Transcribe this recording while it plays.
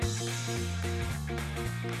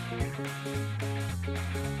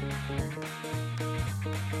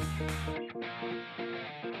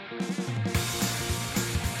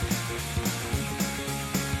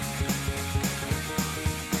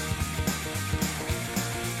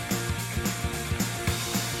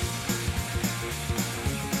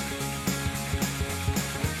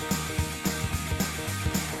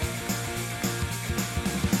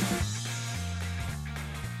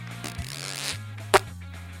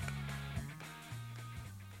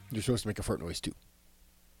You're supposed to make a fart noise too.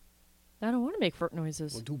 I don't want to make fart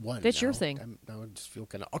noises. Well, do one. That's your now. thing. Now I just feel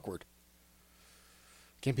kind of awkward.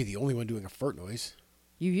 Can't be the only one doing a fart noise.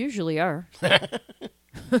 You usually are.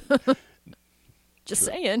 Just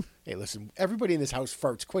saying. Hey, listen, everybody in this house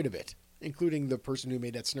farts quite a bit, including the person who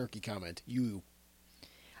made that snarky comment. You.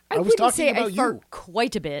 I was wouldn't talking say about I fart you.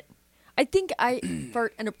 quite a bit. I think I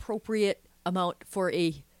fart an appropriate amount for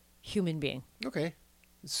a human being. Okay.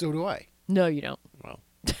 So do I. No, you don't. Well,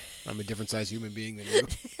 I'm a different size human being than you.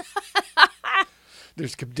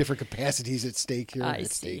 There's different capacities at stake here. I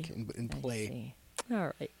at see. stake in play. See.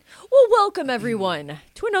 All right. Well, welcome everyone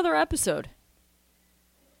to another episode.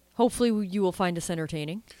 Hopefully you will find us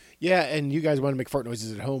entertaining. Yeah, and you guys want to make fart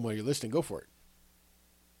noises at home while you're listening, go for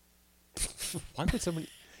it. Why would somebody...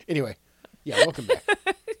 Anyway, yeah, welcome back.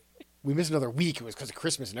 We missed another week. It was because of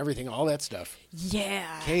Christmas and everything, all that stuff.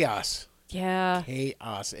 Yeah. Chaos. Yeah.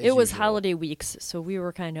 Chaos. It was usual. holiday weeks, so we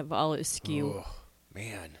were kind of all askew. Oh,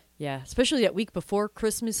 man. Yeah, especially that week before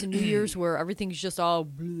Christmas and New Year's where everything's just all...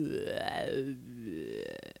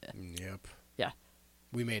 Yep. Yeah.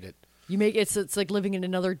 We made it. It's like living in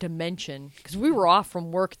another dimension because we were off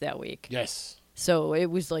from work that week. Yes. So it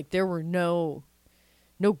was like there were no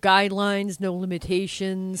guidelines, no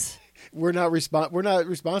limitations. We're not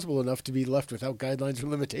responsible enough to be left without guidelines or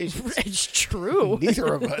limitations. It's true.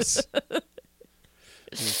 Neither of us.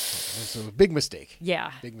 So big mistake.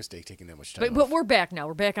 Yeah. Big mistake taking that much time But off. we're back now.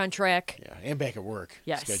 We're back on track. Yeah, and back at work.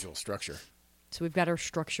 Yes. Schedule, structure. So we've got our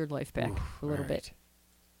structured life back a little all bit. right.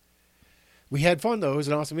 We had fun, though. It was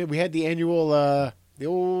an awesome game. We had the annual, the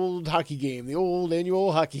old hockey game, the old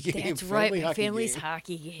annual hockey game. That's right. My hockey family's game.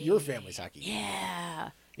 hockey game. Your family's hockey game. Yeah.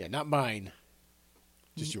 Yeah, not mine.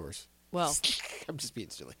 Just yours. Well, I'm just being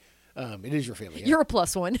silly. It is your family. Yeah? you're a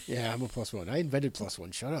plus one. Yeah, I'm a +1. I invented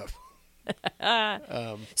 +1. Shut up.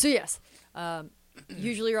 So yes,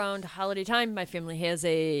 usually around holiday time, my family has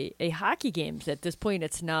a hockey game. At this point,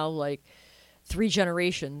 it's now like 3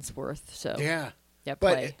 generations worth. So Yeah. yeah,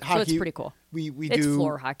 But play. hockey, So it's pretty cool. We It's do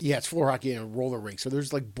floor hockey. Yeah, it's floor hockey and a roller rink. So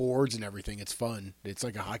there's like boards and everything. It's fun. It's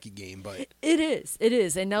like a hockey game, but It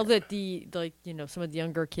is. And now that some of the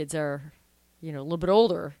younger kids are, a little bit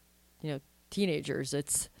older, teenagers,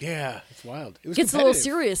 it's yeah, it's wild. It was gets a little competitive.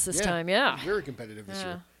 serious this time. Yeah. Very competitive this Yeah.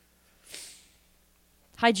 year.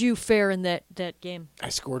 How'd you fare in that game? I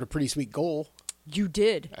scored a pretty sweet goal. You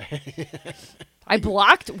did. I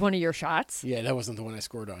blocked one of your shots. Yeah, that wasn't the one I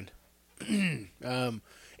scored on.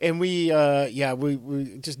 And we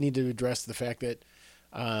just need to address the fact that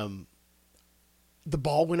the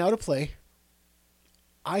ball went out of play.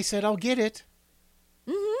 I said I'll get it.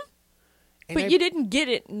 Mm-hmm. But you didn't get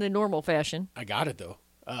it in the normal fashion. I got it though.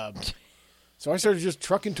 So I started just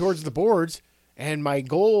trucking towards the boards, and my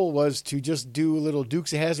goal was to just do a little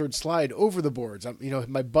Dukes of Hazzard slide over the boards.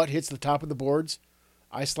 My butt hits the top of the boards.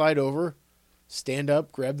 I slide over, stand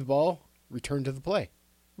up, grab the ball, return to the play.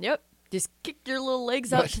 Yep. Just kick your little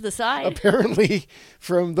legs out But to the side. Apparently,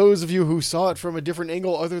 from those of you who saw it from a different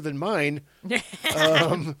angle other than mine,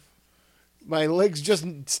 my legs just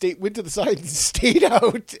went to the side and stayed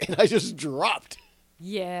out, and I just dropped.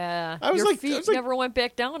 Yeah. I was your like- I feet was like- never went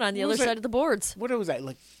back down on the What other was that? side of the boards. What was I,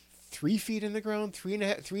 like 3 feet in the ground?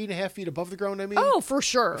 3.5 feet above the ground, I mean? Oh, for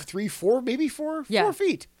sure. 3, 4, maybe 4? Yeah. 4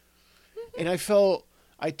 feet. And I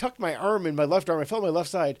tucked my arm in my left arm. I felt my left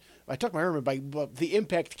side. I tucked my arm, and the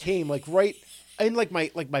impact came like right in like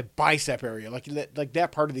my bicep area, like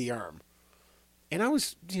that part of the arm. And I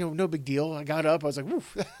was, no big deal. I got up. I was like,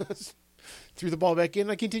 woof. Threw the ball back in.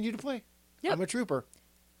 And I continued to play. Yep. I'm a trooper.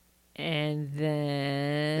 And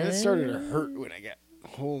then... And it started to hurt when I got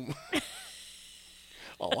home.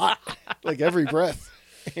 A lot. Like every breath.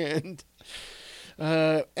 And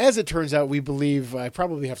as it turns out, we believe I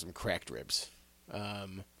probably have some cracked ribs.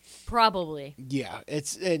 Probably. Yeah,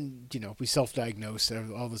 we self-diagnose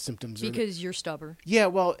all the symptoms. Because you're stubborn. Yeah,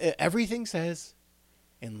 well, everything says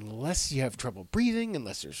unless you have trouble breathing,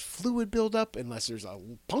 unless there's fluid buildup, unless there's a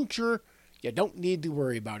puncture, you don't need to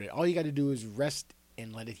worry about it. All you got to do is rest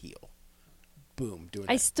and let it heal. Boom, doing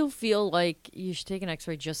I that. still feel like you should take an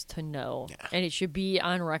x-ray just to know. Yeah. And it should be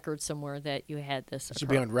on record somewhere that you had this. It should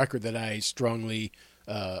be on record that I strongly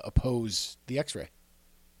oppose the X-ray.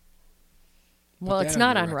 Well, Put it's that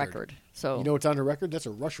not on on the record. record. So You know what's on the record? That's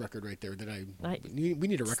a Rush record right there. We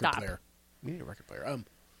need a record Stop. player. We need a record player.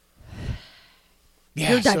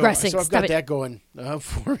 You're digressing. So I've Stop got it. that going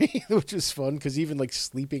for me, which is fun because even like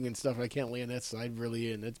sleeping and stuff, I can't lay on that side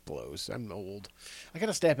really, and it blows. I'm old. I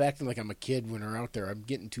gotta stop acting like I'm a kid when we're out there. I'm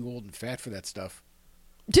getting too old and fat for that stuff.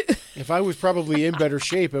 If I was probably in better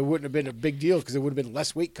shape, it wouldn't have been a big deal because it would have been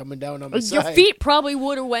less weight coming down on the Your side. feet probably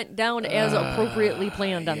would have went down as appropriately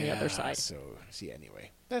planned on the other side. So, see,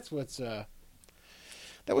 anyway, that's what's.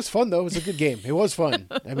 That was fun, though. It was a good game. It was fun.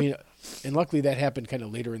 I mean, and luckily that happened kind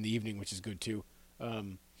of later in the evening, which is good, too.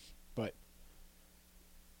 But.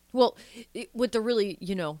 Well, what the really,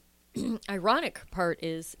 ironic part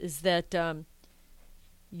is that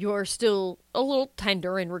you're still a little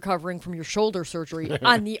tender and recovering from your shoulder surgery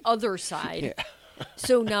on the other side. Yeah.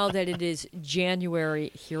 So now that it is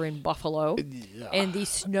January here in Buffalo and the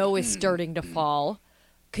snow is starting to fall,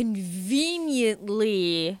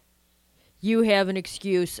 conveniently, you have an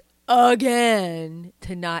excuse again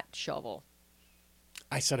to not shovel.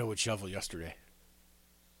 I said I would shovel yesterday.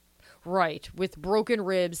 Right, with broken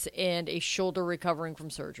ribs and a shoulder recovering from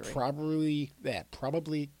surgery. Probably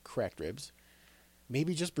cracked ribs,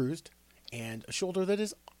 maybe just bruised, and a shoulder that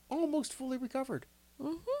is almost fully recovered.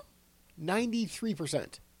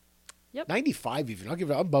 93%. Yep. 95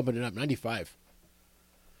 even. I'm bumping it up. 95.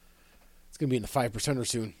 It's gonna be in the 5%er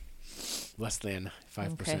soon. Less than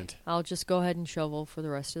 5%. Okay. I'll just go ahead and shovel for the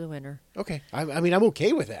rest of the winter. Okay. I mean, I'm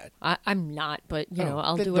okay with that. I'm not, but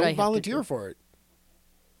I'll then do what I have to do. Don't volunteer for it.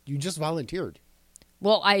 You just volunteered.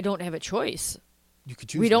 Well, I don't have a choice. You could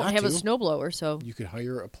choose. We don't not have to. a snowblower, so You could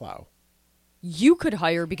hire a plow. you could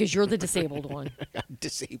hire because you're the disabled one. I'm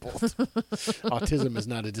disabled. Autism is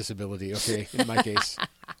not a disability. Okay, in my case.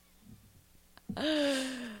 Oh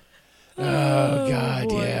God,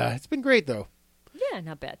 boy. yeah, it's been great though. Yeah,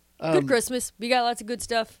 not bad. Good Christmas. We got lots of good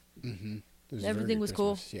stuff. It was a Everything very good was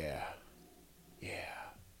cool. Christmas. Yeah.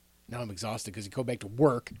 Now I'm exhausted because you go back to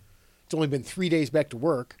work. It's only been 3 days back to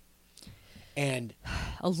work, and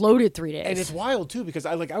A loaded 3 days. it's wild too because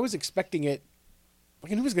I was expecting it.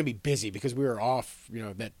 Like I knew it was going to be busy because we were off,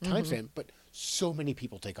 that time span. But so many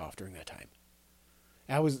people take off during that time.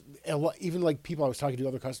 And I was even like people I was talking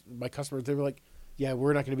to, my customers. They were like, "Yeah,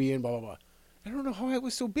 we're not going to be in." Blah blah blah. I don't know how I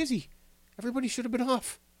was so busy. Everybody should have been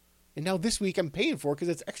off, and now this week I'm paying for it because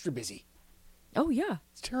it's extra busy. Oh yeah,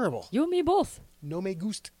 It's terrible. you and me both. No me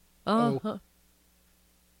gust. Uh-huh.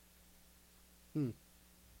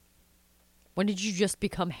 When did you just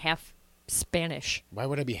become half Spanish? Why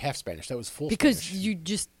would I be half Spanish? That was full Because Spanish. you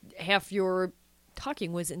just half your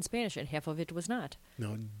talking was in Spanish and half of it was not.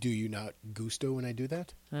 No, do you not gusto when I do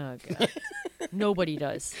that? Oh god. Nobody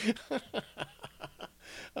does.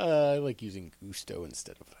 I like using gusto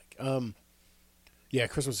instead of like. Yeah,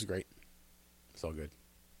 Christmas is great. It's all good.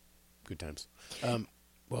 Good times.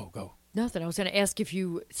 Whoa, go. Nothing. I was going to ask if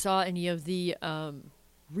you saw any of the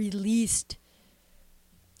released,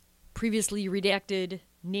 previously redacted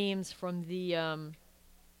names from the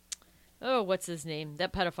what's his name?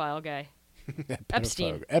 That pedophile guy.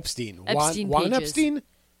 Epstein. Epstein. Epstein Juan pages. Epstein?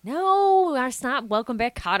 No, that's not. Welcome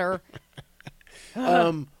back, Cotter.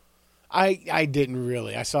 I didn't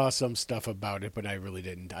really. I saw some stuff about it, but I really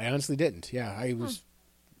didn't. I honestly didn't. Yeah, I was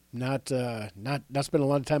not spending a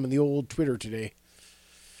lot of time on the old Twitter today.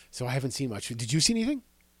 So I haven't seen much. Did you see anything?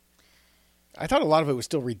 I thought a lot of it was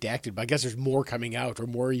still redacted, but I guess there's more coming out, or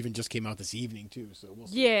more even just came out this evening too. So we'll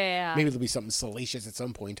see. Yeah. Maybe there'll be something salacious at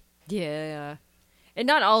some point. Yeah. And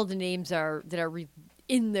not all the names that are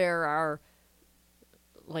in there are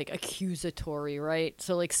like accusatory, right?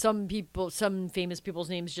 So like some famous people's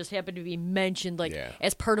names just happen to be mentioned like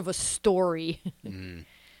as part of a story.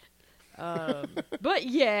 But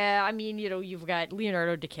yeah, I mean, you've got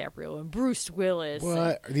Leonardo DiCaprio and Bruce Willis.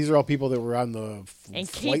 What? These are all people that were on the and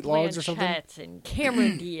flight Kate logs or something? Blanchett and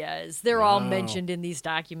Cameron Diaz. They're all mentioned in these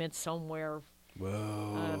documents somewhere.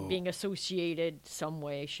 Whoa. Being associated some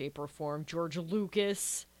way, shape, or form. George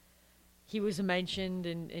Lucas, he was mentioned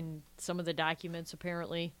in some of the documents,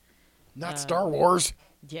 apparently. Not Star Wars.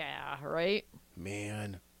 Yeah, right?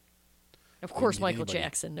 Man. Of course, Maybe Michael anybody.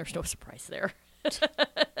 Jackson. There's no surprise there.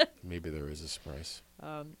 Maybe there is a surprise.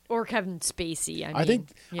 Or Kevin Spacey. I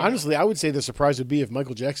think, honestly, I would say the surprise would be if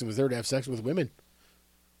Michael Jackson was there to have sex with women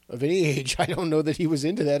of any age. I don't know that he was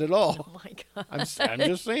into that at all. Oh, my God. I'm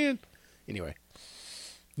just saying. Anyway.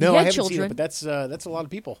 No, He I had haven't seen children. it, but that's a lot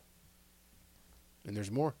of people. And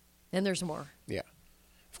there's more. And there's more. Yeah.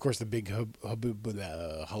 Of course, the big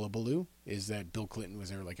hullabaloo is that Bill Clinton was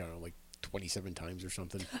there, like, I don't know, like 27 times or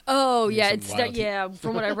something. Oh, There's yeah. some wild-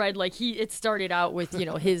 From what I read, like, it started out with,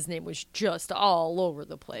 his name was just all over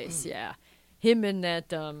the place. Yeah. Him and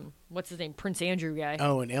that, what's his name? Prince Andrew guy.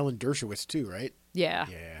 Oh, and Alan Dershowitz, too, right? Yeah.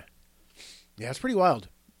 Yeah. Yeah, it's pretty wild.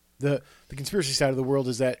 The conspiracy side of the world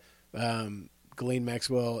is that Ghislaine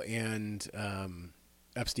Maxwell and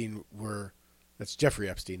Epstein were... That's Jeffrey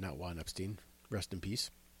Epstein, not Juan Epstein. Rest in peace.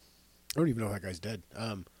 I don't even know if that guy's dead.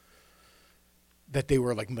 that they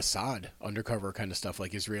were like Mossad undercover kind of stuff,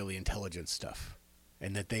 like Israeli intelligence stuff,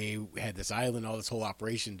 and that they had this island, all this whole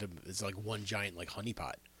operation it's like one giant like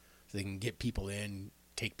honeypot, so they can get people in,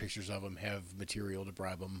 take pictures of them, have material to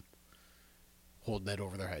bribe them, hold that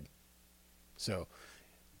over their head. So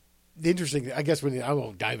the interesting, I guess, I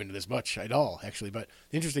won't dive into this much at all, actually, but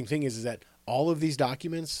the interesting thing is that all of these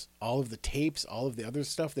documents, all of the tapes, all of the other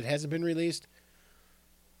stuff that hasn't been released,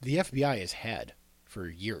 the FBI has had for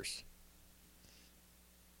years.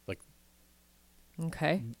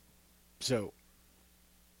 Okay. So,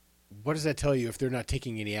 what does that tell you if they're not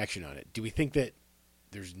taking any action on it? Do we think that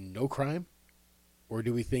there's no crime? Or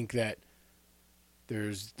do we think that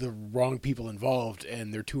there's the wrong people involved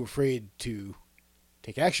and they're too afraid to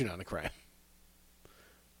take action on the crime?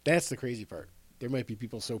 That's the crazy part. There might be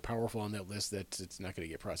people so powerful on that list that it's not going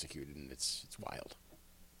to get prosecuted, and it's wild.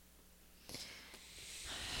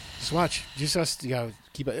 Just watch. Just us,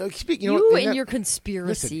 keep it. You and your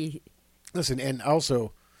conspiracy. Listen, and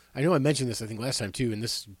also, I know I mentioned this, I think, last time, too, and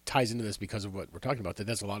this ties into this because of what we're talking about.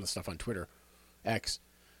 That's a lot of stuff on Twitter, X.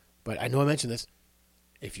 But I know I mentioned this.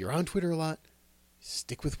 If you're on Twitter a lot,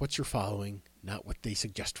 stick with what you're following, not what they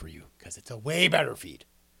suggest for you, because it's a way better feed.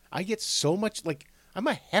 I get so much, I'm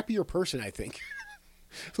a happier person, I think,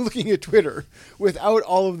 looking at Twitter without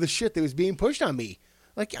all of the shit that was being pushed on me.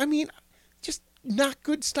 Just not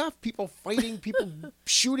good stuff. People fighting, people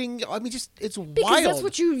shooting. It's wild. Because that's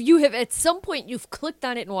what you have, at some point, you've clicked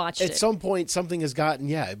on it and watched it. At some point, something has gotten,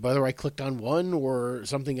 whether I clicked on one or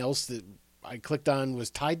something else that I clicked on was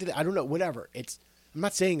tied to it. I don't know, whatever. I'm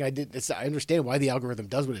not saying I did. I understand why the algorithm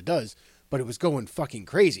does what it does, but it was going fucking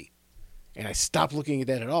crazy. And I stopped looking at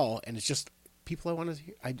that at all, and it's just people I want to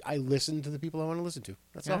hear. I listen to the people I want to listen to.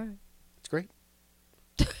 That's all. Right. It's great.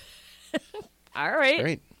 All right. It's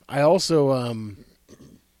great. I also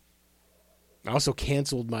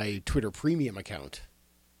canceled my Twitter Premium account.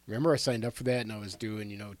 Remember, I signed up for that, and I was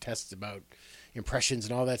doing tests about impressions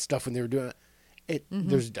and all that stuff when they were doing it.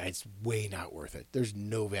 It's way not worth it. There's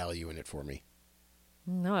no value in it for me.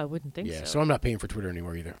 No, I wouldn't think so. Yeah, so I'm not paying for Twitter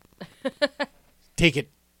anymore either. Take it.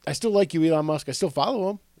 I still like you, Elon Musk. I still follow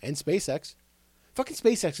him and SpaceX. Fucking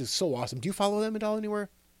SpaceX is so awesome. Do you follow them at all anywhere?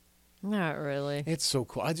 Not really. It's so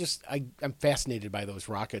cool. I'm fascinated by those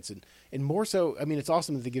rockets, and more so, it's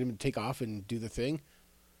awesome that they get them to take off and do the thing.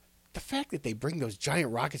 The fact that they bring those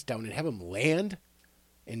giant rockets down and have them land,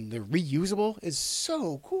 and they're reusable, is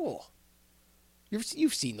so cool.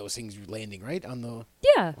 You've seen those things landing, right?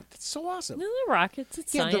 Yeah. It's so awesome. No, they're rockets.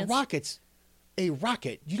 It's science. Yeah, the rockets. A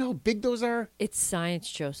rocket. You know how big those are? It's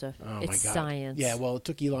science, Joseph. Oh, it's my God. science. Yeah, well, it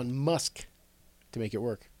took Elon Musk to make it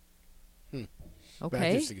work. But I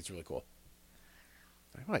Okay. just think it's really cool.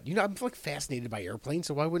 What? I'm fascinated by airplanes,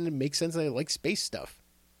 so why wouldn't it make sense that I like space stuff?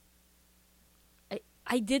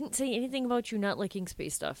 I didn't say anything about you not liking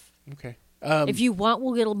space stuff. Okay. If you want,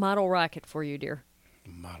 we'll get a model rocket for you, dear.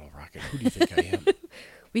 Model rocket. Who do you think I am?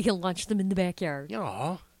 We can launch them in the backyard.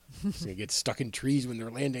 Aw. It's going to get stuck in trees when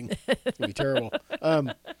they're landing. It's going to be terrible.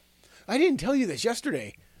 I didn't tell you this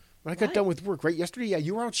yesterday. When I got done with work, right? Yesterday,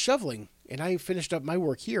 you were out shoveling, and I finished up my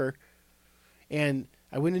work here. And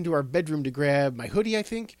I went into our bedroom to grab my hoodie, I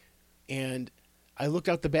think, and I looked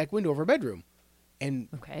out the back window of our bedroom. And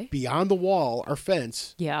beyond the wall, our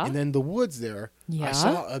fence, and then the woods there, I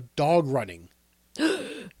saw a dog running.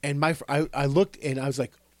 And I looked, and I was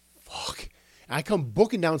like, fuck. And I come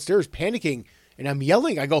booking downstairs, panicking, and I'm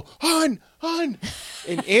yelling. I go, "Hon, hon!"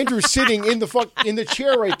 And Andrew's sitting in the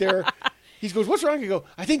chair right there. He goes, "What's wrong?" I go,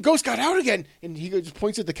 "I think Ghost got out again." And he just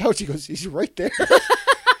points at the couch. He goes, "He's right there."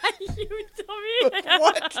 You dummy.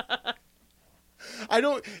 What?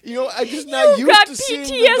 I'm just not used to seeing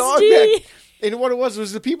the dog back. And what it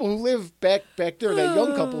was the people who live back there, that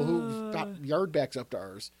young couple who got yard backs up to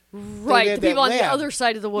ours. Right, the people on the other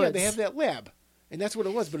side of the woods. Yeah, they have that lab. And that's what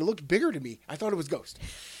it was, but it looked bigger to me. I thought it was Ghost.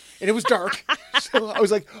 And it was dark. So I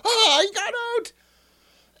was like, "Oh, I got out."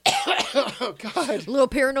 Oh, God. A little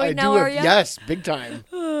paranoid now, are you? Yes, big time.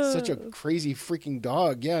 Such a crazy freaking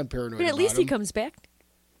dog. Yeah, I'm paranoid But at least about he comes back.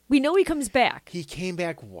 We know he comes back. He came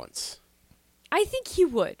back once. I think he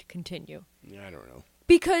would continue. I don't know.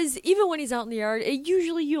 Because even when he's out in the yard,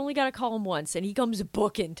 usually you only got to call him once, and he comes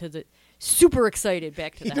booking to the super excited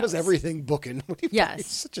back to the house. He does everything booking. Yes. He's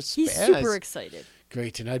such a spaz. He's super excited.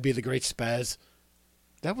 Great, and I'd be the great spaz.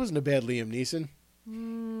 That wasn't a bad Liam Neeson.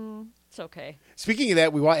 It's okay. Speaking of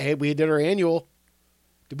that, we did our annual.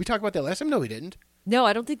 Did we talk about that last time? No, we didn't. No,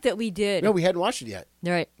 I don't think that we did. No, we hadn't watched it yet.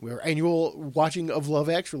 All right. We were annual watching of Love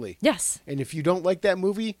Actually. Yes. And if you don't like that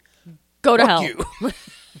movie, go to fuck hell. You.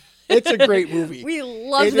 It's a great movie. We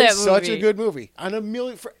love that movie. It is such a good movie. On a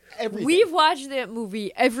million. Everything. We've watched that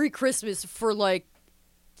movie every Christmas for like.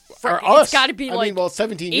 For it's us, got to be like.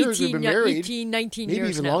 17 years we've been married. 18, 19 Maybe years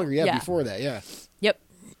even now. longer. Yeah, before that. Yeah. Yep.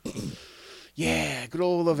 Yeah, good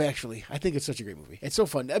old Love Actually. I think it's such a great movie. It's so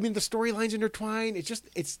fun. I mean, the storylines intertwine. It's just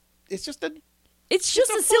a a silly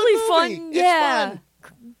movie. fun. It's Yeah. fun.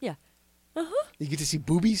 Yeah. You get to see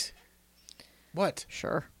boobies. What?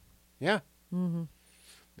 Sure. Yeah. Mm-hmm.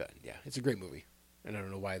 But, yeah, it's a great movie, and I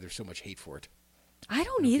don't know why there's so much hate for it. I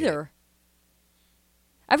don't either.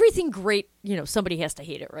 Everything great, somebody has to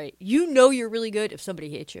hate it, right? You know you're really good if somebody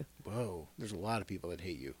hates you. Whoa, there's a lot of people that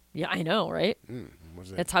hate you. Yeah, I know, right?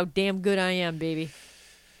 What's that? That's how damn good I am, baby.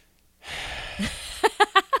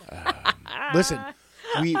 Listen,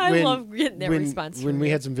 I love getting that response when from we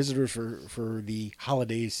you. had some visitors for the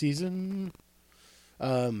holiday season.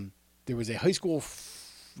 There was a high school.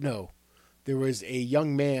 There was a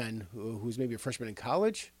young man who was maybe a freshman in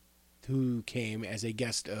college, who came as a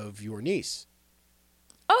guest of your niece.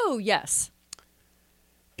 Oh, yes.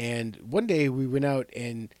 And one day we went out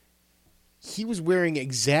and he was wearing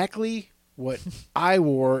exactly what I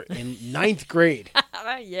wore in 9th grade.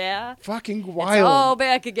 Yeah. Fucking wild. It's all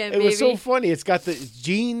back again, It baby. was so funny. It's got the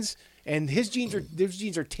jeans, and his jeans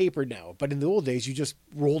are tapered now. But in the old days, you just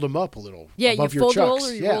rolled them up a little. Yeah, above you your fold them chucks.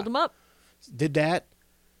 over, you rolled them up. Did that.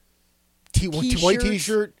 White T-shirts,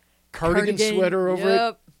 t-shirt, cardigan sweater over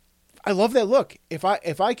it. I love that look. If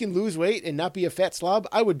I can lose weight and not be a fat slob,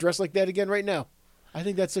 I would dress like that again right now. I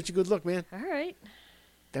think that's such a good look, man. All right.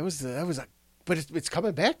 But it's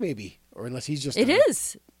coming back maybe, or unless he's just. It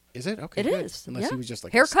is. Is it? Okay. It good. is. Unless Yeah. he was just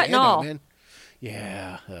like Haircut and a standout, all. man.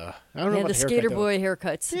 Yeah. I don't know Yeah, about the the skater haircut, though. boy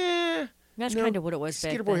haircuts. Yeah. That's No, kind of what it was back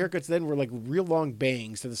Skater boy then. haircuts then were like real long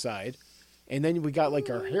bangs to the side, and then we got like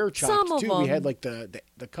our hair chopped Some of too. We had them. like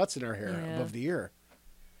the cuts in our hair Yeah. above the ear,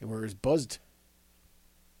 and where it was buzzed.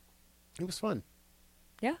 It was fun.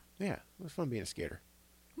 Yeah. Yeah, it was fun being a skater.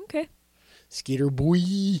 Okay. Skater boy.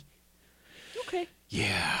 Okay.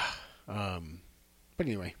 Yeah. But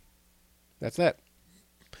anyway, that's that.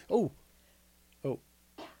 Oh. All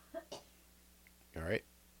right.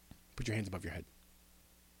 Put your hands above your head.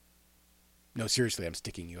 No, seriously, I'm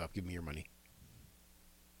sticking you up. Give me your money.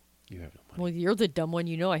 You have no money. Well, you're the dumb one.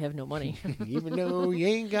 You know I have no money. Even though you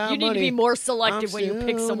ain't got You money. need to be more selective I'm when you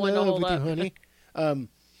pick still in someone to love hold with you, up. honey.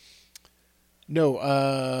 No.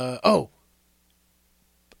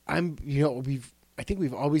 I think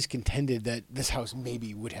we've always contended that this house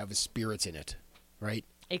maybe would have spirits in it, right?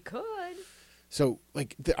 It could. So,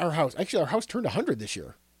 like our house turned 100 this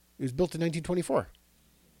year. It was built in 1924.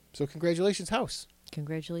 So, congratulations, house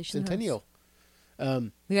Congratulations. centennial. We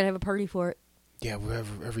gotta have a party for it. Yeah,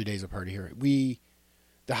 every day's a party here.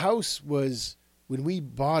 The house was, when we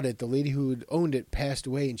bought it, the lady who had owned it passed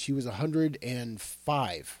away, and she was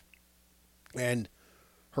 105. And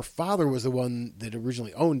her father was the one that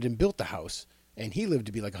originally owned and built the house, and he lived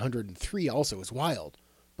to be like 103 also. It was wild.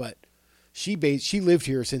 But she lived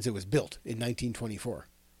here since it was built in 1924.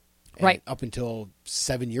 And Right. up until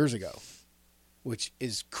 7 years ago, which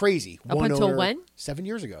is crazy. Up until when? 7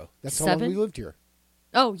 years ago. That's how long 7? we lived here.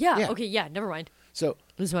 Oh, yeah. Yeah. Okay, yeah. Never mind. So,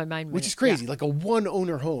 Lose my mind. which is crazy. Like a one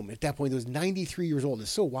owner home at that point that was 93 years old.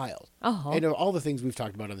 It's so wild. Uh-huh. And all the things we've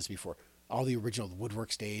talked about on this before, all the original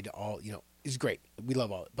woodwork stayed, is great. We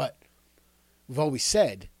love all it. But we've always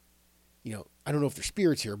said, I don't know if there's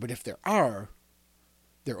spirits here, but if there are,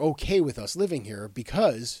 they're okay with us living here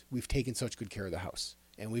because we've taken such good care of the house.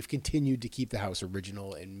 And we've continued to keep the house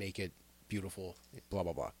original and make it beautiful, blah,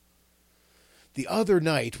 blah, blah. The other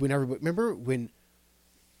night, remember when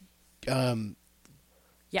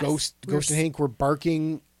Yes. Ghost and Hank were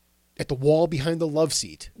barking at the wall behind the love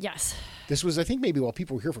seat. Yes. This was, I think, maybe while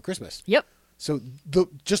people were here for Christmas. Yep. So the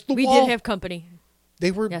We wall, did have company.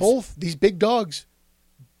 they were Yes. both these big dogs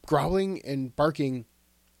growling and barking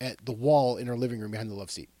at the wall in our living room behind the love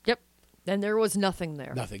seat. Yep. And there was nothing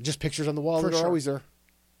there. Nothing, just pictures on the wall For that are sure. always there.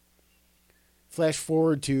 Flash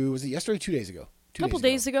forward to, was it yesterday or 2 days ago? A couple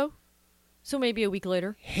days ago. So maybe a week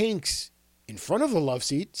later. Hank's in front of the love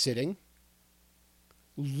seat, sitting,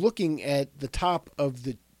 looking at the top of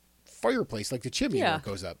the fireplace, like the chimney where Yeah. it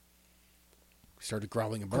goes up. Started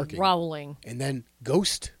growling and barking. Growling. And then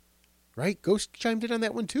Ghost, right? Ghost chimed in on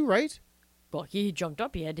that one too, right? Well, he jumped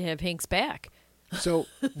up. He had to have Hank's back. So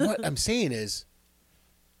what I'm saying is,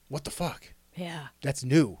 what the fuck? Yeah. That's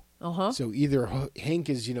new. Uh-huh. So either Hank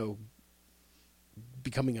is,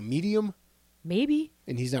 becoming a medium Maybe.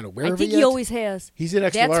 and he's not aware I of it think yet. he always has. He's an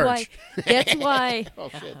extra That's large. why. That's why. Oh,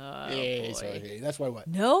 shit. Oh, yeah, boy. sorry. That's why what?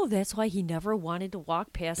 No, that's why he never wanted to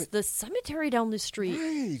walk past the cemetery down the street.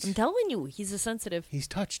 Right. I'm telling you, he's a sensitive. He's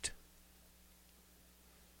touched.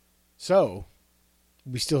 So,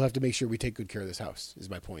 we still have to make sure we take good care of this house, is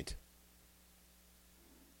my point.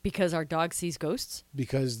 Because our dog sees ghosts?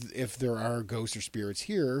 Because if there are ghosts or spirits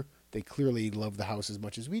here, they clearly love the house as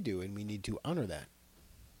much as we do, and we need to honor that.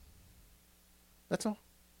 That's all.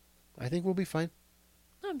 I think we'll be fine.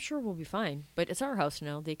 I'm sure we'll be fine. But it's our house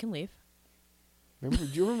now. They can leave. Do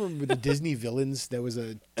you remember the Disney Villains? That was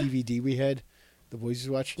a DVD we had. The boys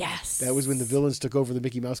watch. Yes. That was when the villains took over the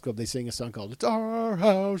Mickey Mouse Club. They sang a song called "It's Our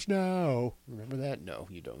House Now." Remember that? No,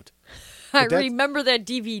 you don't. I remember that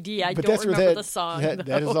DVD. I But don't that's where remember the song. That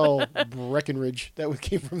is all Breckenridge. That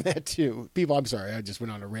came from that too. People, I'm sorry. I just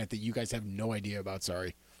went on a rant that you guys have no idea about.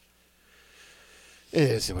 Sorry. It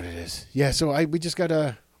is what it is. Yeah. So we just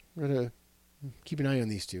gotta keep an eye on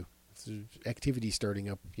these two. There's activity starting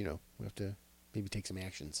up. We have to maybe take some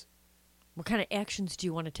actions. What kind of actions do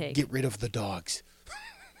you want to take? Get rid of the dogs.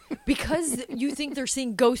 Because you think they're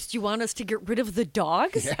seeing ghosts, you want us to get rid of the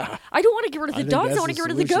dogs? Yeah. I don't want to get rid of the dogs. I want to get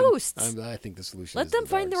rid of the ghosts. I think the solution Let is them the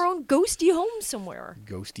find dogs. their own ghosty home somewhere.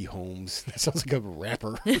 Ghosty homes. That sounds like a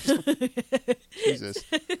rapper. Jesus.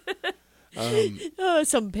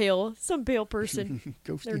 Some pale person.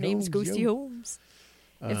 Ghosty Their name's homes, Ghosty yo. Homes.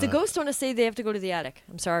 If the ghosts want to stay, they have to go to the attic.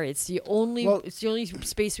 I'm sorry. It's the only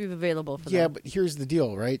space we've available for them. Yeah, but here's the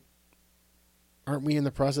deal, right? Aren't we in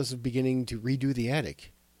the process of beginning to redo the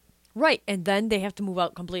attic? Right, and then they have to move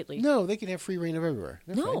out completely. No, they can have free reign of everywhere.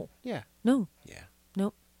 They're No. fine. Yeah. No. Yeah.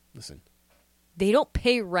 No. Listen. They don't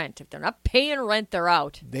pay rent. If they're not paying rent, they're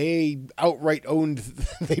out. They outright owned.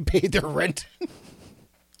 They paid their rent.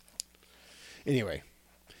 Anyway,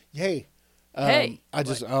 hey,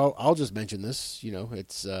 I'll just mention this.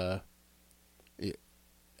 It's. I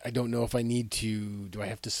don't know if I need to. Do I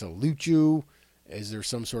have to salute you? Is there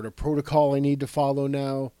some sort of protocol I need to follow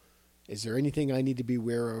now? Is there anything I need to be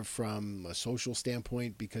aware of from a social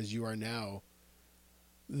standpoint? Because you are now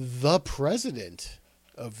the president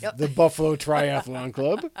of the Buffalo Triathlon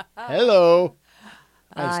Club. Hello.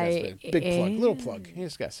 I just gotta say, big plug, little plug. I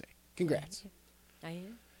just gotta say, congrats. I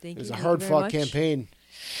am. Thank It was you. a Thank you hard very fought much. campaign.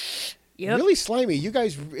 Yep. Really slimy. You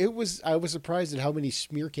guys, I was surprised at how many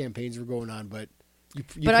smear campaigns were going on, but you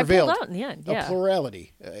But I prevailed. pulled out in the end. Yeah. A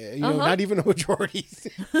plurality. Not even a majority.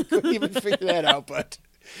 Couldn't even figure that out, but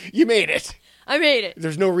you made it. I made it.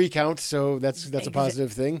 There's no recount, so that's a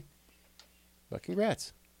positive thing. But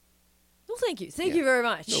congrats. Well, thank you. Thank you very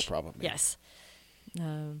much. No problem, man. Yes.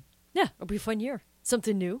 Yeah, it'll be a fun year.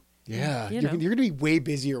 Something new. Yeah, You you're know. going to be way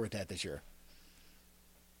busier with that this year.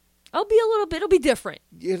 I'll be a little bit. It'll be different.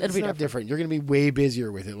 It's It'll be not different. You're going to be way busier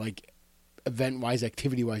with it, like event-wise,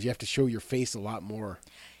 activity-wise. You have to show your face a lot more.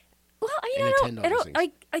 Well, And I attend all those don't. things. I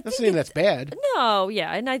Not think saying that's bad. No,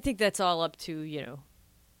 yeah, and I think that's all up to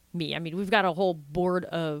me. I mean, we've got a whole board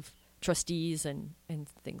of trustees and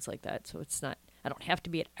things like that, so it's not. I don't have to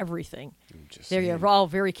be at everything. I'm just They're saying. all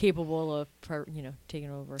very capable of taking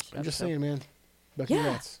over stuff. I'm just so. saying, man. But Yeah,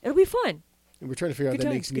 congrats. it'll be fun. And we're trying to figure out Good that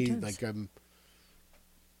times, makes good me times. like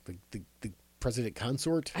the president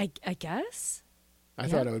consort. I guess. I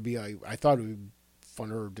thought it would be. I thought it would be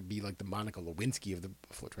funner to be like the Monica Lewinsky of the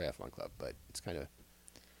Buffalo Triathlon Club, but it's kind of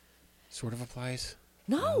sort of applies.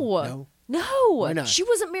 No. Why not? She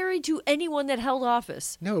wasn't married to anyone that held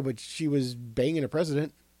office. No, but she was banging a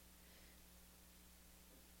president.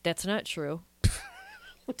 That's not true.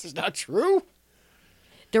 Which is not true.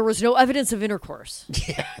 There was no evidence of intercourse.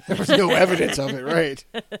 Yeah, there was no evidence of it, right?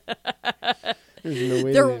 There's no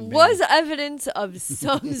way There that, man. was evidence of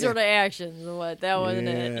some sort of action. What? That wasn't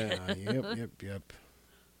it. Yep.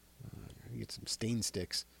 Get some stain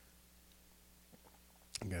sticks.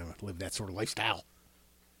 I'm gonna live that sort of lifestyle.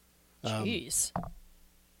 Jeez.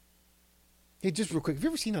 Hey, just real quick, have you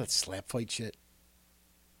ever seen that slap fight shit?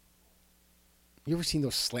 You ever seen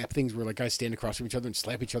those slap things where like guys stand across from each other and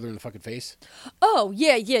slap each other in the fucking face? Oh,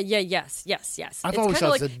 yes. I've always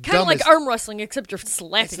thought it's the kind of like dumbest- arm wrestling, except you're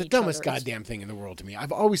slapping It's the each dumbest other. goddamn thing in the world to me.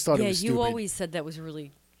 I've always thought it Yeah, was you stupid. always said that was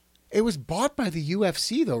really. It was bought by the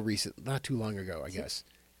UFC though, not too long ago, I guess.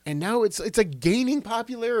 And now it's like gaining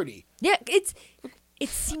popularity. Yeah, it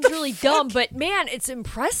seems really dumb, but man, it's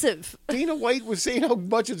impressive. Dana White was saying how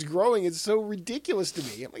much it's growing. It's so ridiculous to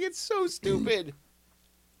me. I'm like, it's so stupid.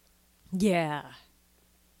 Yeah.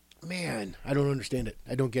 Man, I don't understand it.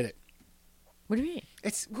 I don't get it. What do you mean?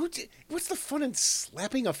 What's the fun in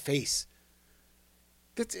slapping a face?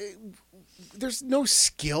 There's no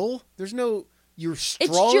skill. There's no. You're strong.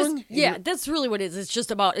 It's just and yeah, you're- that's really what it is.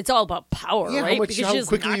 It's all about power, yeah. right? How you just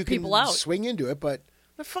quickly knock you can people out. swing into it, but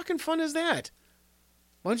what fucking fun is that?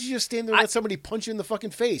 Why don't you just stand there and let somebody punch you in the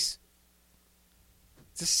fucking face?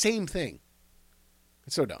 It's the same thing.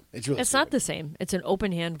 It's so dumb. It's really It's not the same. It's an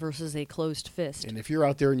open hand versus a closed fist. And if you're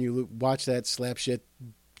out there and you watch that slap shit,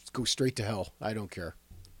 go straight to hell. I don't care.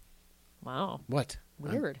 Wow. What?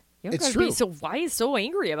 Weird. You It's gotta be true. so why are you so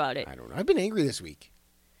angry about it? I don't know. I've been angry this week.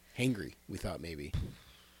 Hangry, we thought maybe.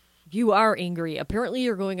 You are angry. Apparently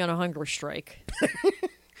you're going on a hunger strike.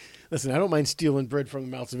 Listen, I don't mind stealing bread from the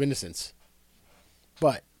mouths of innocents.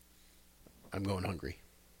 But I'm going hungry.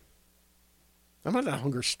 I'm not on a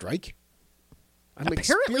hunger strike. I'm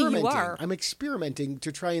Apparently you experimenting. are. I'm experimenting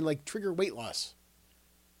to try and like trigger weight loss.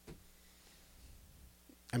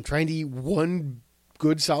 I'm trying to eat one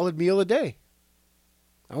good solid meal a day.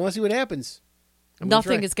 I want to see what happens.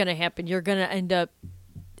 Nothing is going to happen. You're going to end up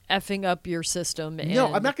effing up your system. And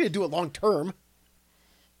No, I'm not going to do it long term.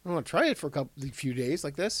 I want to try it for a few days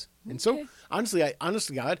like this. And so, honestly,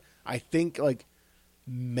 God, I think like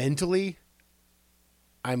mentally,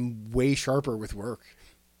 I'm way sharper with work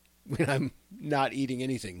when I'm not eating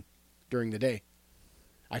anything during the day.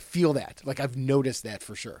 I feel that. Like I've noticed that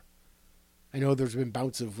for sure. I know there's been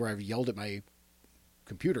bouts of where I've yelled at my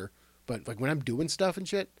computer, but like when I'm doing stuff and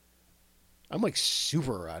shit, I'm like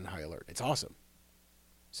super on high alert. It's awesome.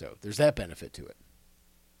 So there's that benefit to it.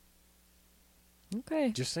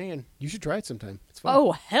 Okay. Just saying, you should try it sometime. It's fun.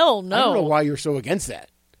 Oh, hell no. I don't know why you're so against that.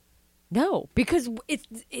 No, because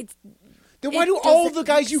it's Then why It do all doesn't the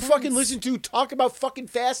guys make you fucking sense. listen to talk about fucking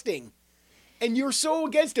fasting? And you're so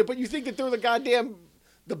against it, but you think that they're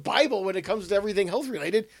the Bible when it comes to everything health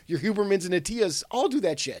related. Your Hubermans and Atias all do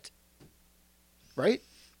that shit. Right?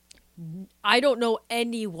 I don't know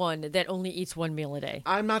anyone that only eats one meal a day.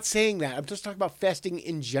 I'm not saying that. I'm just talking about fasting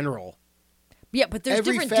in general. Yeah, but there's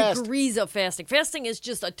Every different fast- degrees of fasting. Fasting is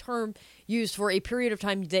just a term used for a period of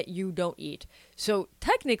time that you don't eat. So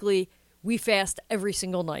technically, we fast every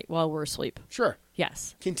single night while we're asleep. Sure.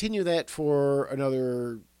 Yes. Continue that for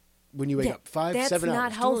another, when you wake That- up, 5, that's 7 not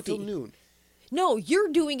hours. Do it healthy. till noon. No, you're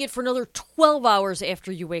doing it for another 12 hours after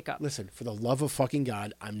you wake up. Listen, for the love of fucking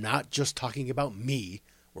God, I'm not just talking about me.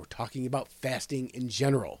 We're talking about fasting in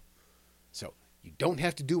general. So you don't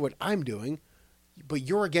have to do what I'm doing, but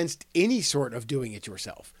you're against any sort of doing it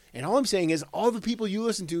yourself. And all I'm saying is all the people you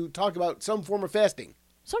listen to talk about some form of fasting.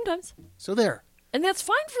 Sometimes. So there. And that's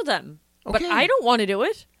fine for them. But Okay. I don't want to do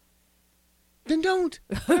it. Then don't.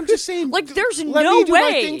 I'm just saying. Like, there's let no me do my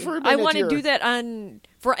way thing for a I minute want to here. do that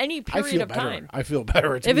for any I period feel of better. time. I feel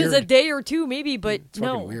better. It's If weird. it's a day or two, maybe, but It's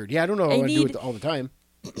no. fucking weird. Yeah, I don't know. I want to do it all the time.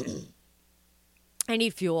 I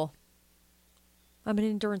need fuel. I'm an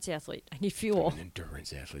endurance athlete. I need fuel. An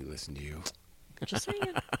endurance athlete, listen to you. Just saying.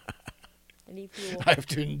 I need fuel. I have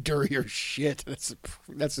to endure your shit. That's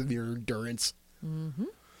your endurance. Mm-hmm.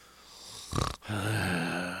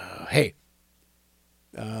 Hey,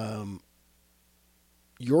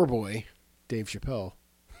 your boy Dave Chappelle.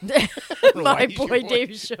 My he's your boy boy. Dave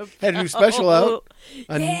Chappelle. Had a new special out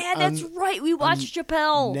on- Yeah, that's on right. We watched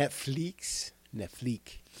Chappelle Netflix.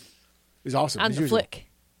 It was awesome. on as the usual. flick.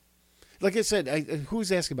 Like I said, who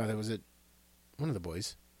was asking about it? Was it one of the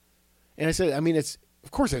boys? And I said, I mean,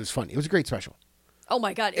 of course it was funny. It was a great special. Oh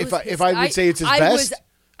my god! If I would say it's his I best, was,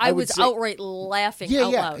 I would was say- outright laughing. Yeah,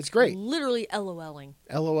 out yeah, loud. it's great. Literally LOLing.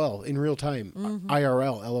 LOL in real time. Mm-hmm.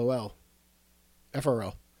 IRL, LOL.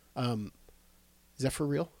 FRL. Is that for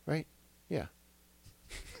real? Right? Yeah.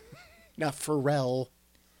 Not Pharrell.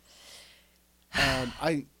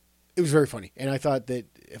 It was very funny, and I thought that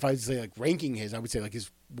if I would say like ranking his, I would say like his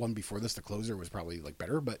one before this, The Closer, was probably like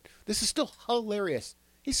better, but this is still hilarious.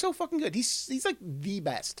 He's so fucking good. He's like the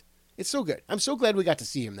best. It's so good. I'm so glad we got to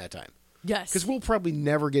see him that time. Yes. Because we'll probably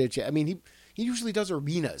never get a chance. I mean, he usually does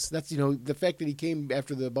arenas. That's, the fact that he came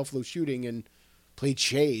after the Buffalo shooting and played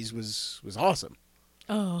Shays was awesome.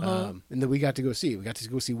 And then we got to go see. We got to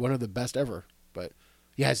go see one of the best ever. But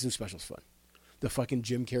yeah, his new special's fun. The fucking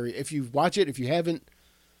Jim Carrey. If you watch it, if you haven't,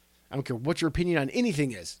 I don't care what your opinion on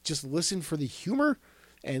anything is. Just listen for the humor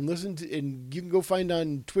and and you can go find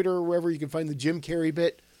on Twitter or wherever you can find the Jim Carrey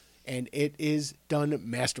bit, and it is done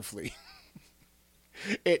masterfully.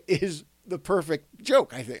 It is the perfect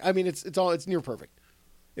joke, I think. I mean, it's near perfect.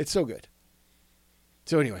 It's so good.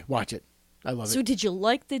 So anyway, watch it. I love So it. did you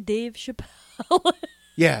like the Dave Chappelle?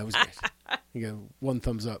 Yeah, it was great. You got one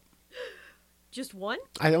thumbs up. Just one?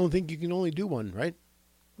 I don't think you can only do one, right?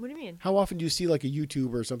 What do you mean? How often do you see like a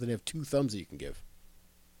YouTuber or something have 2 thumbs that you can give?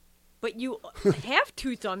 But you have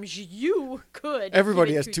 2 thumbs. You could.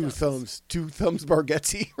 Everybody give has it 2 thumbs. 2 thumbs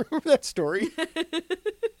Bargatze. Remember that story?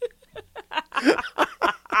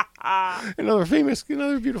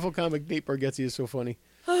 Another beautiful comic. Nate Bargatze is so funny.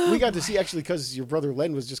 We got to see, actually, because your brother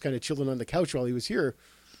Len was just kind of chilling on the couch while he was here.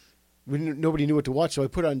 Nobody knew what to watch, so I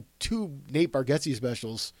put on 2 Nate Bargatze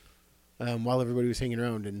specials. while everybody was hanging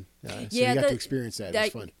around, and so Yeah, you got to experience that. It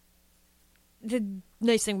was fun. The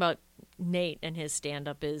nice thing about Nate and his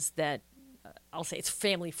stand-up is that I'll say it's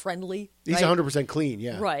family friendly. He's right? 100% clean,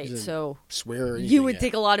 yeah. Right, He doesn't so swear or anything, you would yeah.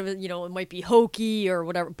 think a lot of it, it might be hokey or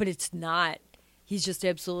whatever, but it's not. He's just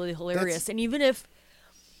absolutely hilarious. And even if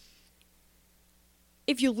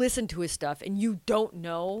you listen to his stuff and you don't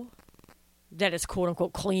know that it's quote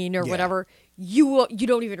unquote clean or Yeah. whatever, you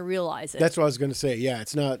don't even realize it. That's what I was going to say. Yeah,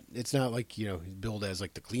 it's not like, he's billed as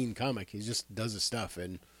like the clean comic. He just does his stuff,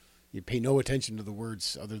 and you pay no attention to the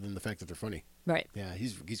words other than the fact that they're funny. Right. Yeah,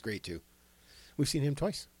 he's great too. We've seen him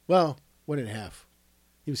twice. Well, 1.5.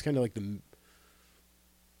 He was kind of like the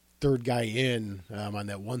third guy in on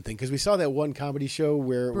that one thing, because we saw that one comedy show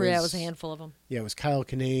where it was a handful of them. Yeah, it was Kyle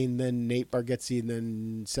Kinane, then Nate Bargatze, and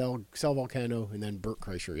then Sal Volcano, and then Burt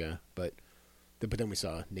Kreischer. Yeah, but then we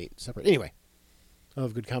saw Nate separate. Anyway, I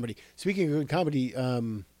love good comedy. Speaking of good comedy,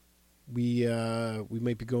 we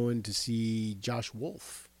might be going to see Josh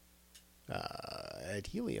Wolf at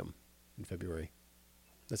Helium in February.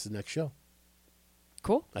 That's the next show.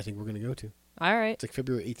 Cool. I think we're going to go to. All right. It's like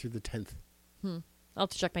February 8th through the 10th. I'll have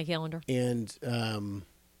to check my calendar. And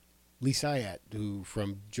Lee Syatt, who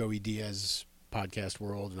from Joey Diaz podcast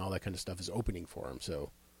world and all that kind of stuff, is opening for him. So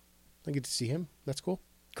I get to see him. That's cool.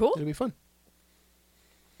 Cool. It'll be fun.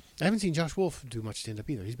 I haven't seen Josh Wolf do much stand-up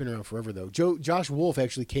either. He's been around forever, though. Josh Wolf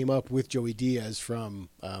actually came up with Joey Diaz from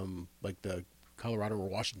like the Colorado or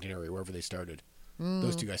Washington area, wherever they started.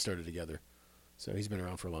 Those two guys started together. So he's been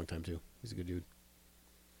around for a long time, too. He's a good dude.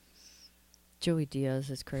 Joey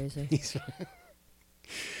Diaz is crazy. He's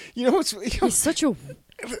such a...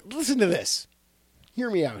 Listen to this.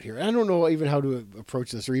 Hear me out here. I don't know even how to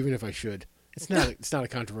approach this, or even if I should. It's not a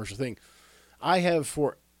controversial thing. I have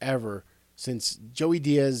forever, since Joey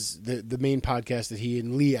Diaz, the main podcast that he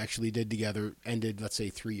and Lee actually did together, ended, let's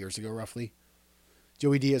say, 3 years ago, roughly.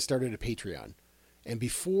 Joey Diaz started a Patreon. And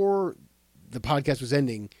before the podcast was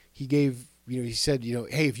ending, he gave, he said,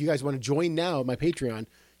 hey, if you guys want to join now my Patreon,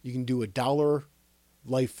 you can do $1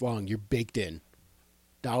 lifelong. You're baked in.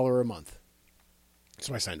 $1 a month.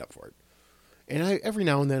 So I signed up for it. And every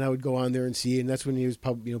now and then I would go on there and see, and that's when he was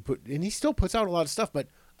and he still puts out a lot of stuff, but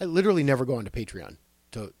I literally never go onto Patreon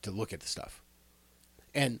to look at the stuff.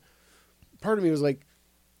 And part of me was like,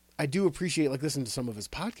 I do appreciate listening to some of his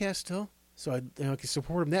podcasts still, so I can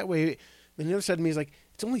support him that way. Then the other side of me is like,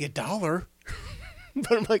 it's only $1.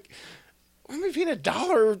 But I'm like, why am I paying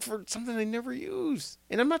 $1 for something I never use?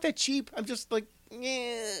 And I'm not that cheap. I'm just like,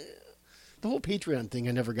 yeah. The whole Patreon thing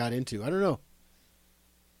I never got into. I don't know.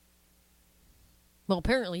 Well,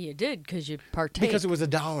 apparently you did because you partaked. Because it was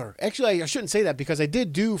 $1. Actually, I shouldn't say that, because I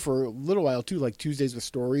did do for a little while too, like Tuesdays with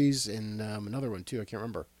Stories and another one too. I can't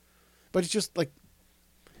remember. But it's just like,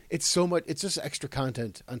 it's so much. It's just extra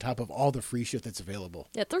content on top of all the free shit that's available.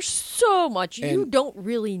 Yeah, there's so much. And you don't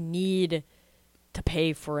really need to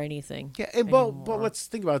pay for anything. Yeah, and but let's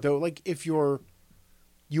think about it, though. Like, if you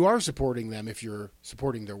are supporting them, if you're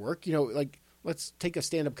supporting their work, like, let's take a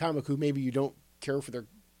stand-up comic who maybe you don't care for their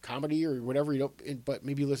comedy or whatever, but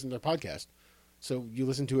maybe you listen to their podcast. So you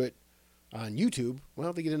listen to it on YouTube.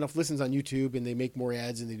 Well, they get enough listens on YouTube and they make more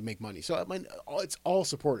ads and they make money. So it's all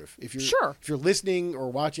supportive. If you're listening or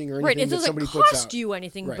watching or anything, right, it that doesn't somebody puts cost out, you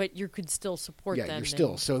anything, right. But you could still support them. Yeah, you're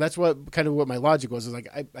still. So that's what my logic was. Is like,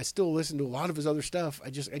 I still listen to a lot of his other stuff. I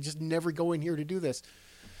just never go in here to do this.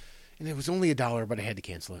 And it was only $1, but I had to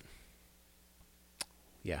cancel it.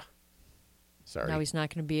 Yeah. Sorry. Now he's not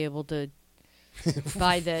going to be able to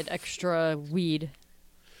buy that extra weed.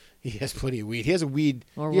 He has plenty of weed. He has a weed.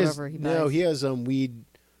 Or whatever he buys. No, he has weed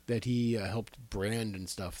that he helped brand and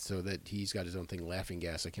stuff, so that he's got his own thing, Laughing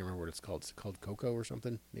Gas. I can't remember what it's called. It's called Coco or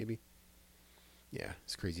something, maybe. Yeah,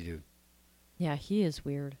 it's a crazy dude. Yeah, he is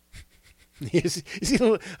weird. Is he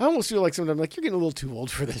I almost feel like sometimes, like, you're getting a little too old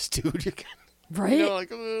for this, dude. You're right? Like,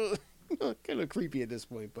 kind of creepy at this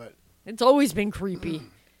point, but... It's always been creepy.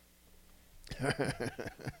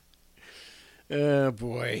 Oh,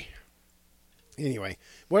 boy. Anyway,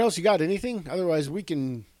 what else you got? Anything? Otherwise, we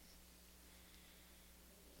can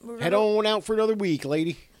head on out for another week,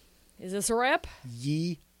 lady. Is this a wrap?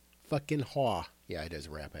 Ye fucking haw. Yeah, it is a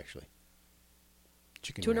wrap, actually.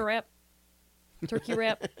 Chicken Tuna wrap? Turkey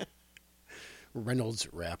wrap? Reynolds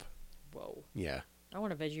wrap. Whoa. Yeah. I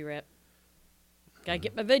want a veggie wrap. Gotta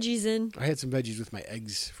get my veggies in. I had some veggies with my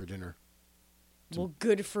eggs for dinner. Well,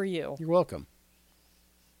 good for you. You're welcome.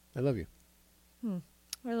 I love you.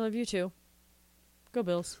 I love you too. Go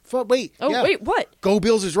Bills. Wait. Oh, yeah. wait, what? Go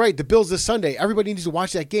Bills is right. The Bills this Sunday. Everybody needs to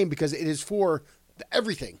watch that game because it is for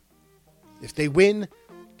everything. If they win,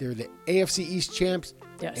 they're the AFC East champs.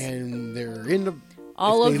 Yes. And they're in the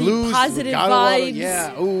all If of they the lose, positive we got a lot of- vibes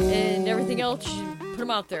yeah, ooh. and everything else. You put them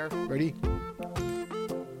out there. Ready?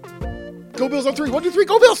 Go Bills on 3. 1, 2, 3.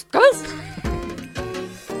 Go Bills! Guys.